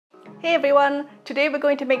Hey everyone! Today we're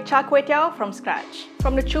going to make Char Kway Teow from scratch.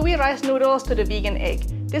 From the chewy rice noodles to the vegan egg,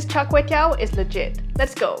 this Char Kway Teow is legit.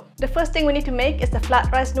 Let's go! The first thing we need to make is the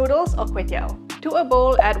flat rice noodles or kway teow. To a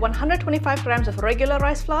bowl, add 125 grams of regular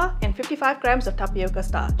rice flour and 55 grams of tapioca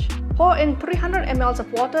starch. Pour in 300 ml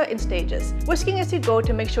of water in stages, whisking as you go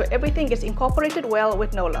to make sure everything gets incorporated well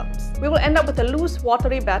with no lumps. We will end up with a loose,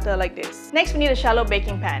 watery batter like this. Next, we need a shallow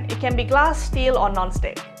baking pan. It can be glass, steel or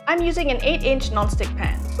non-stick. I'm using an 8-inch non-stick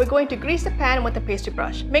pan. We're going to grease the pan with a pastry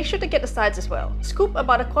brush. Make sure to get the sides as well. Scoop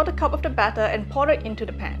about a quarter cup of the batter and pour it into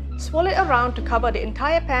the pan. Swirl it around to cover the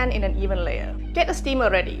entire pan in an even layer. Get a steamer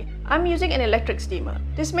ready. I'm using an electric steamer.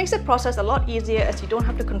 This makes the process a lot easier as you don't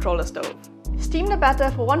have to control the stove. Steam the batter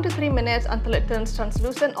for 1 to 3 minutes until it turns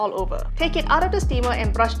translucent all over. Take it out of the steamer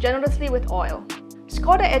and brush generously with oil.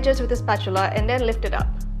 Score the edges with a spatula and then lift it up.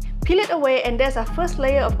 Peel it away and there's our first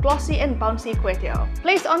layer of glossy and bouncy kway teow.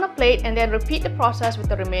 Place on a plate and then repeat the process with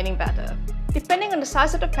the remaining batter. Depending on the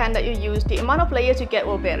size of the pan that you use, the amount of layers you get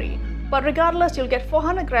will vary. But regardless, you'll get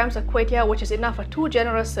 400 grams of kway teow, which is enough for 2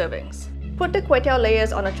 generous servings. Put the kway teow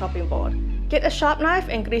layers on a chopping board. Get a sharp knife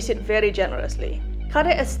and grease it very generously. Cut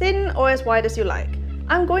it as thin or as wide as you like.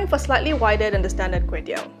 I'm going for slightly wider than the standard kway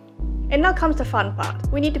teow. And now comes the fun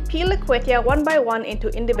part. We need to peel the kway teow one by one into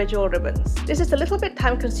individual ribbons. This is a little bit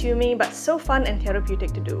time consuming but so fun and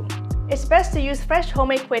therapeutic to do. It's best to use fresh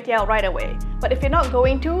homemade kway teow right away, but if you're not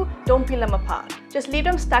going to, don't peel them apart. Just leave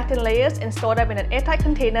them stacked in layers and store them in an airtight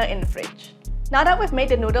container in the fridge. Now that we've made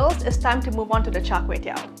the noodles, it's time to move on to the Char Kway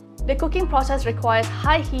Teow. The cooking process requires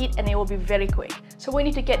high heat and it will be very quick, so we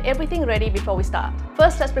need to get everything ready before we start.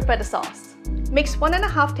 First, let's prepare the sauce. Mix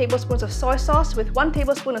 1.5 tablespoons of soy sauce with 1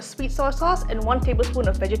 tablespoon of sweet soy sauce and 1 tablespoon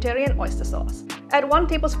of vegetarian oyster sauce. Add 1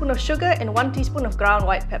 tablespoon of sugar and 1 teaspoon of ground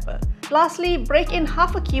white pepper. Lastly, break in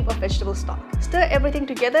half a cube of vegetable stock. Stir everything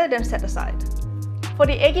together, then set aside. For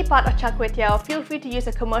the eggy part of Char Kway Teow, feel free to use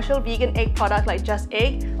a commercial vegan egg product like Just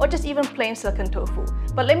Egg or just even plain silken tofu.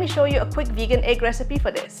 But let me show you a quick vegan egg recipe for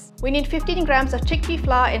this. We need 15 grams of chickpea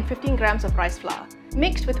flour and 15 grams of rice flour,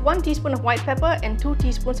 mixed with 1 teaspoon of white pepper and 2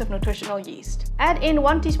 teaspoons of nutritional yeast. Add in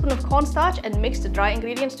 1 teaspoon of cornstarch and mix the dry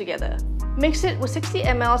ingredients together. Mix it with 60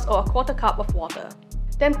 ml or a quarter cup of water.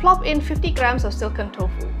 Then plop in 50 grams of silken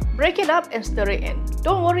tofu. Break it up and stir it in.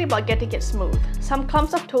 Don't worry about getting it smooth. Some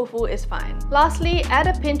clumps of tofu is fine. Lastly, add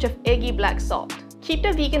a pinch of eggy black salt. Keep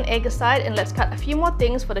the vegan egg aside and let's cut a few more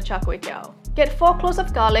things for the Char Kway Teow. Get 4 cloves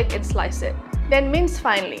of garlic and slice it. Then mince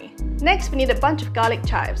finely. Next, we need a bunch of garlic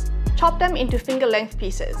chives. Chop them into finger-length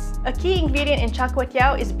pieces. A key ingredient in Char Kway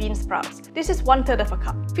Teow is bean sprouts. This is 1/3 of a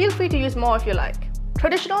cup. Feel free to use more if you like.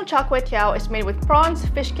 Traditional Char Kway Teow is made with prawns,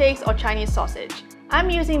 fish cakes or Chinese sausage. I'm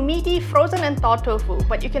using meaty, frozen and thawed tofu,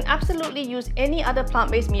 but you can absolutely use any other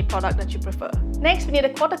plant-based meat product that you prefer. Next, we need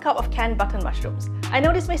a quarter cup of canned button mushrooms. I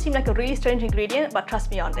know this may seem like a really strange ingredient, but trust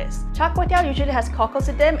me on this. Char Kway Teow usually has cockles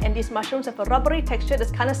in them and these mushrooms have a rubbery texture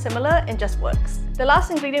that's kind of similar and just works. The last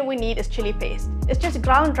ingredient we need is chili paste. It's just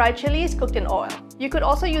ground dried chilies cooked in oil. You could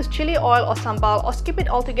also use chili oil or sambal or skip it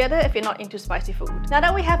altogether if you're not into spicy food. Now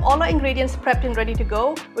that we have all our ingredients prepped and ready to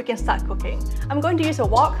go, we can start cooking. I'm going to use a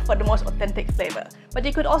wok for the most authentic flavor, but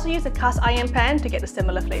you could also use a cast iron pan to get a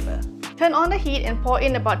similar flavor. Turn on the heat and pour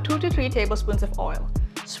in about 2 to 3 tablespoons of oil.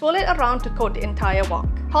 Swirl it around to coat the entire wok.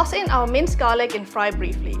 Toss in our minced garlic and fry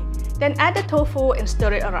briefly. Then add the tofu and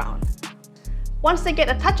stir it around. Once they get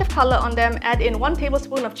a touch of color on them, add in 1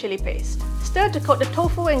 tablespoon of chili paste. Stir to coat the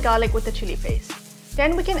tofu and garlic with the chili paste.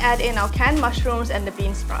 Then we can add in our canned mushrooms and the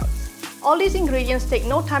bean sprouts. All these ingredients take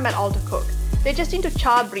no time at all to cook. They just need to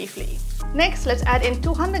char briefly. Next, let's add in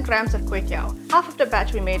 200 grams of kway teow, half of the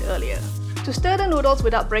batch we made earlier. To stir the noodles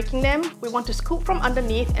without breaking them, we want to scoop from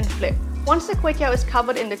underneath and flip. Once the kway teow is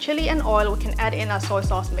covered in the chili and oil, we can add in our soy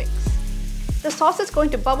sauce mix. The sauce is going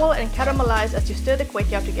to bubble and caramelize as you stir the kway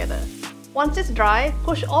teow together. Once it's dry,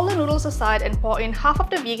 push all the noodles aside and pour in half of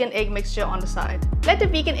the vegan egg mixture on the side. Let the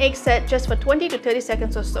vegan egg set just for 20 to 30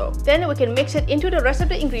 seconds or so. Then we can mix it into the rest of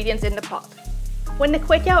the ingredients in the pot. When the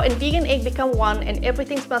kway teow and vegan egg become one and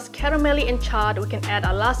everything smells caramelly and charred, we can add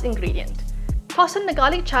our last ingredient. Toss in the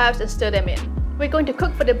garlic chives and stir them in. We're going to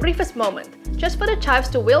cook for the briefest moment, just for the chives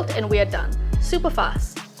to wilt and we are done. Super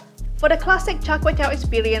fast. For the classic Char Kway Teow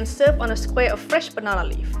experience, serve on a square of fresh banana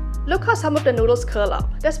leaf. Look how some of the noodles curl up.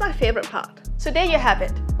 That's my favorite part. So there you have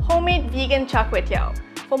it, homemade vegan Char Kway Teow.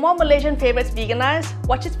 For more Malaysian favorites veganized,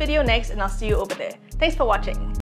 watch this video next and I'll see you over there. Thanks for watching.